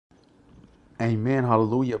Amen.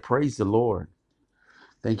 Hallelujah. Praise the Lord.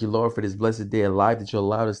 Thank you, Lord, for this blessed day of life that you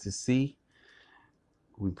allowed us to see.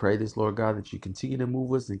 We pray this, Lord God, that you continue to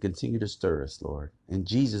move us and continue to stir us, Lord. In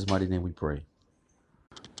Jesus' mighty name we pray.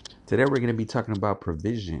 Today we're going to be talking about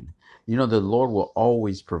provision. You know, the Lord will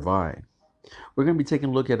always provide. We're going to be taking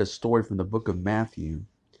a look at a story from the book of Matthew.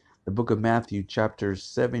 The book of Matthew, chapter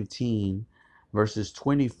 17, verses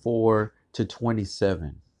 24 to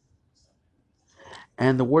 27.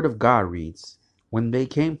 And the word of God reads, when they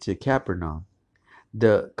came to Capernaum,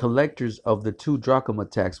 the collectors of the 2 drachma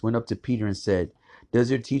tax went up to Peter and said, does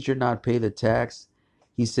your teacher not pay the tax?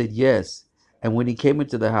 He said, yes. And when he came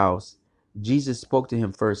into the house, Jesus spoke to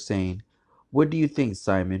him first, saying, what do you think,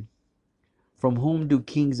 Simon? From whom do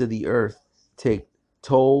kings of the earth take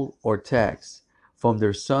toll or tax? From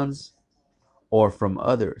their sons or from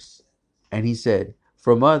others? And he said,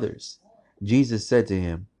 from others. Jesus said to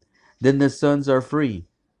him, then the sons are free.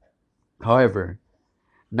 However,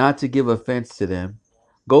 not to give offense to them,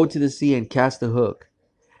 go to the sea and cast a hook,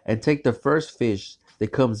 and take the first fish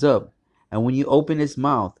that comes up. And when you open its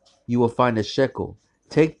mouth, you will find a shekel.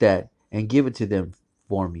 Take that and give it to them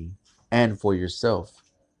for me and for yourself.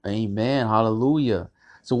 Amen. Hallelujah.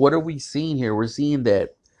 So what are we seeing here? We're seeing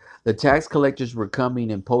that the tax collectors were coming,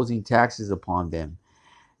 imposing taxes upon them.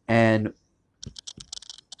 And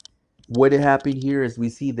what happened here is we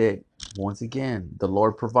see that once again, the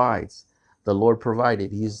Lord provides. The Lord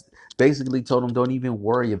provided. He's basically told them, don't even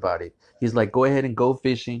worry about it. He's like, go ahead and go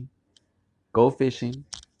fishing. Go fishing.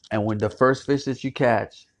 And when the first fish that you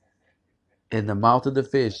catch, in the mouth of the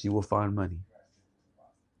fish, you will find money.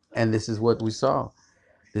 And this is what we saw.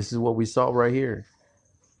 This is what we saw right here.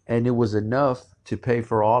 And it was enough to pay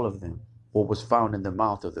for all of them, what was found in the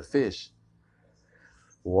mouth of the fish.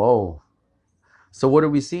 Whoa. So what are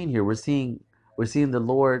we seeing here? We're seeing the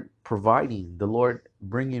Lord providing, the Lord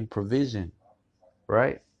bringing provision,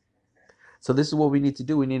 right? So this is what we need to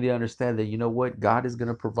do. We need to understand that, you know what? God is going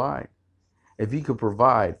to provide. If he could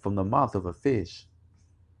provide from the mouth of a fish,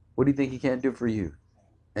 what do you think he can't do for you?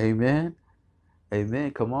 Amen.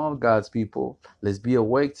 Amen. Come on, God's people. Let's be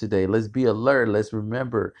awake today. Let's be alert. Let's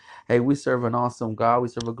remember, hey, we serve an awesome God. We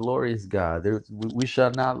serve a glorious God. We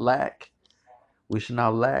shall not lack. We shall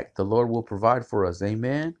not lack. The Lord will provide for us.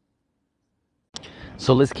 Amen.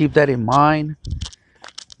 So let's keep that in mind,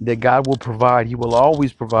 that God will provide. He will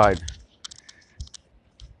always provide.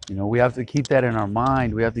 You know, we have to keep that in our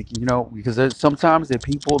mind. We have to, because there's sometimes the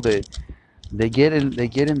people that they get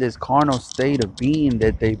in this carnal state of being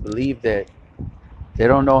that they believe that they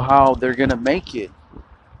don't know how they're gonna make it.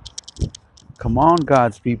 Come on,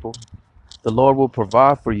 God's people. The Lord will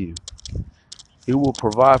provide for you. He will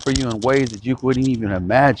provide for you in ways that you couldn't even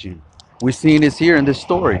imagine. We're seeing this here in this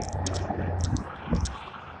story.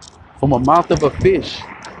 From a mouth of a fish.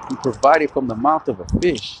 He provided from the mouth of a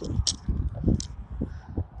fish.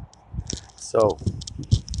 So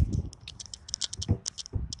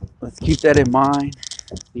let's keep that in mind.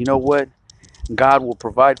 You know what? God will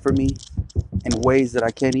provide for me in ways that I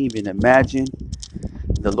can't even imagine.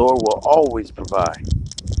 The Lord will always provide.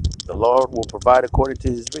 The Lord will provide according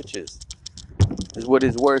to his riches, is what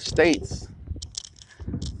his word states.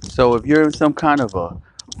 So if you're in some kind of a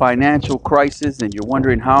financial crisis and you're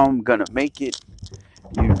wondering how I'm going to make it,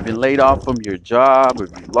 you've been laid off from your job, or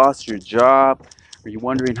you lost your job, or you're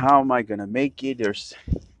wondering how am I going to make it,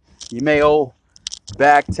 you may owe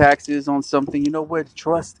back taxes on something. You know what?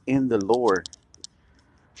 Trust in the Lord.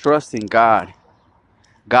 Trust in God.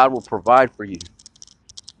 God will provide for you.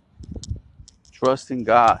 Trust in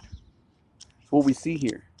God. That's what we see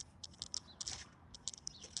here.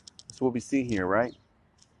 That's what we see here, right?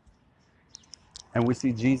 And we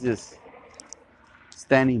see Jesus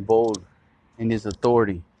standing bold in his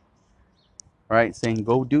authority, right? Saying,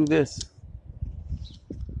 go do this.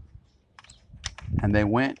 And they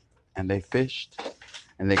went and they fished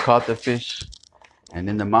and they caught the fish. And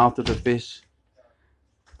in the mouth of the fish,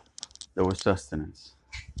 there was sustenance.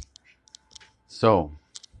 So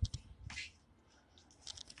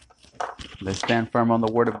let's stand firm on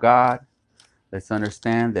the word of God. Let's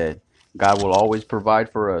understand that God will always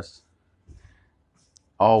provide for us.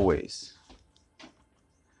 Always.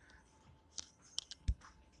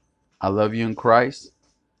 I love you in Christ,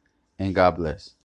 and God bless.